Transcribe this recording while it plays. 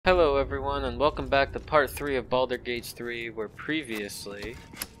Hello everyone, and welcome back to part 3 of Baldur 3, where previously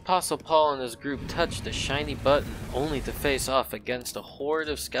Apostle Paul and his group touched a shiny button only to face off against a horde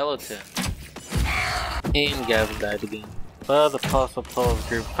of skeletons. And Gavin died again. But Apostle Paul's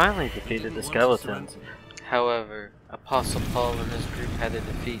group finally defeated the skeletons. However, Apostle Paul and his group had to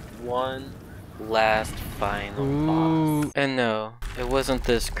defeat one last final boss. And no, it wasn't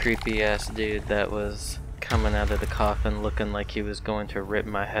this creepy ass dude that was coming out of the coffin looking like he was going to rip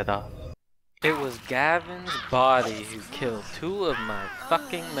my head off. It was Gavin's body who killed two of my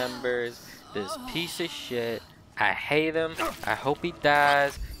fucking members. This piece of shit. I hate him. I hope he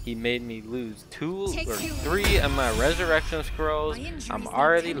dies. He made me lose 2 or 3 of my resurrection scrolls. I'm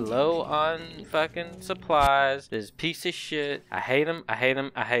already low on fucking supplies. This piece of shit. I hate him. I hate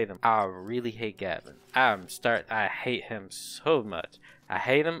him. I hate him. I really hate Gavin. I hate him so much. I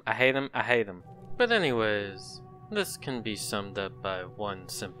hate him. I hate him. I hate him. But anyways, this can be summed up by one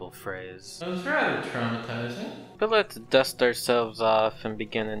simple phrase. It was rather traumatizing. But let's dust ourselves off and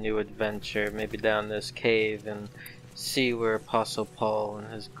begin a new adventure, maybe down this cave, and see where Apostle Paul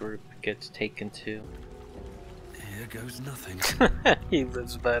and his group gets taken to. Here goes nothing. He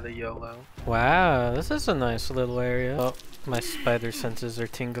lives by the YOLO. Wow, this is a nice little area. Oh, my spider senses are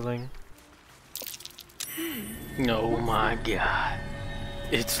tingling. Oh my god.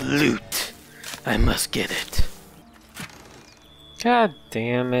 It's loot. I must get it. God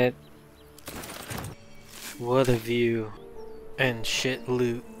damn it. What a view. And shit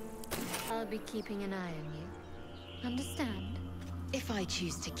loot. I'll be keeping an eye on you. Understand? If I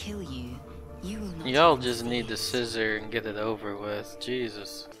choose to kill you, you will not. Y'all just need the scissor and get it over with.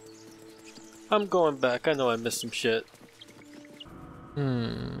 Jesus. I'm going back. I know I missed some shit.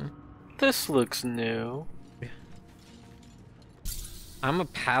 This looks new. I'm a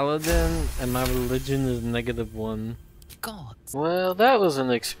paladin and my religion is -1. God. Well, that was an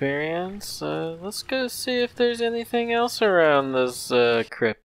experience. Let's go see if there's anything else around this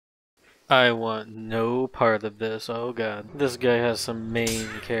crypt. I want no part of this. Oh god. This guy has some main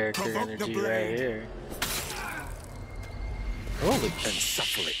character energy right here. Holy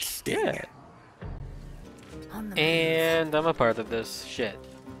shit. Yeah. And I'm a part of this shit.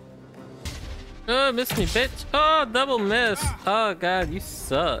 Oh, missed me, bitch. Oh, double miss. Oh god, you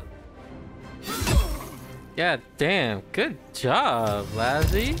suck. God damn, good job,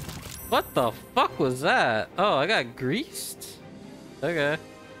 Lazzy. What the fuck was that? Oh, I got greased? Okay.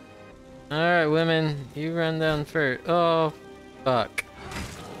 Alright, women, you run down first. Oh, fuck.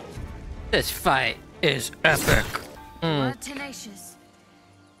 This fight is epic. Tenacious.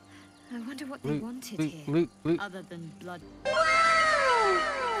 I wonder what they wanted here. Other than blood.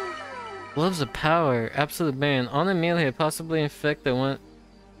 Gloves of Power, absolute ban. On a melee, possibly inflict a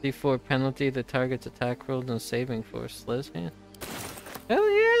 1d4 penalty to target's attack rolls and saving for Sliz hand. Hell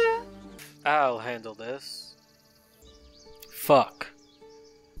yeah! I'll handle this. Fuck.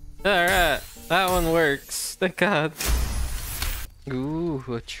 Alright, that one works. Thank god. Ooh,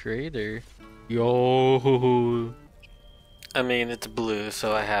 a traitor. Yo. I mean, it's blue,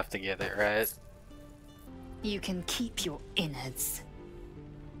 so I have to get it, right? You can keep your innards.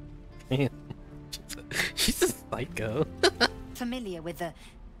 She's a psycho. Familiar with the,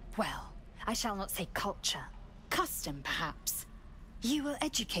 well, I shall not say culture, custom perhaps. You will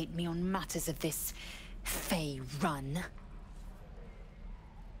educate me on matters of this Fey run.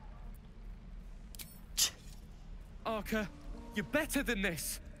 Arca, you're better than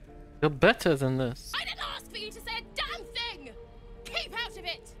this. You're better than this. I didn't ask for you to say a damn thing! Keep out of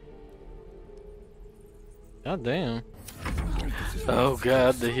it! God damn. Oh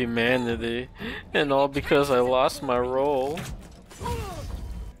god, the humanity. And all because I lost my role.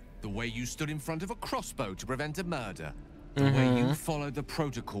 The way you stood in front of a crossbow to prevent a murder. The way you followed the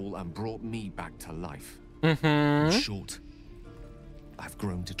protocol and brought me back to life. In short, I've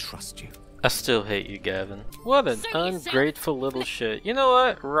grown to trust you. I still hate you, Gavin. What an ungrateful little shit. You know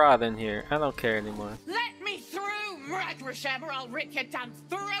what? Rot in here. I don't care anymore. Let me through, Ragrasham, or I'll rip your damn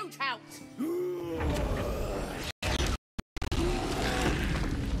throat out!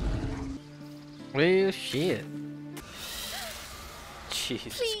 Well, shit.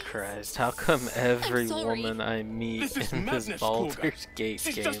 Jesus Please. Christ, how come every sorry. woman I meet This is in this madness, Baldur's Gate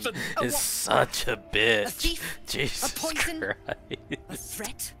She's game just is such a bitch? A thief? Jesus A poison? Christ. A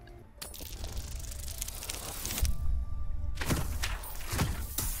threat?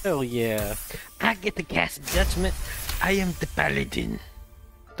 Hell yeah. I get the cast judgment. I am the paladin.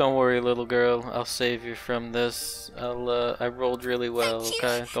 Don't worry, little girl. I'll save you from this. I rolled really well, Thank you.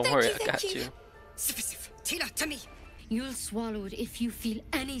 okay? Don't Thank worry, you, I thank got you. you. You'll swallow it if you feel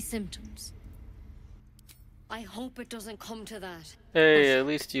any symptoms. I hope it doesn't come to that. Hey, at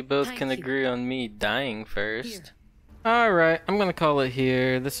least you both Thank can you. agree on me dying first. Here. Alright, I'm gonna call it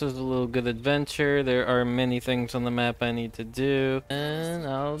here. This was a little good adventure. There are many things on the map I need to do. And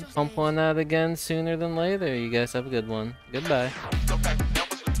I'll pump one out again sooner than later. You guys have a good one. Goodbye.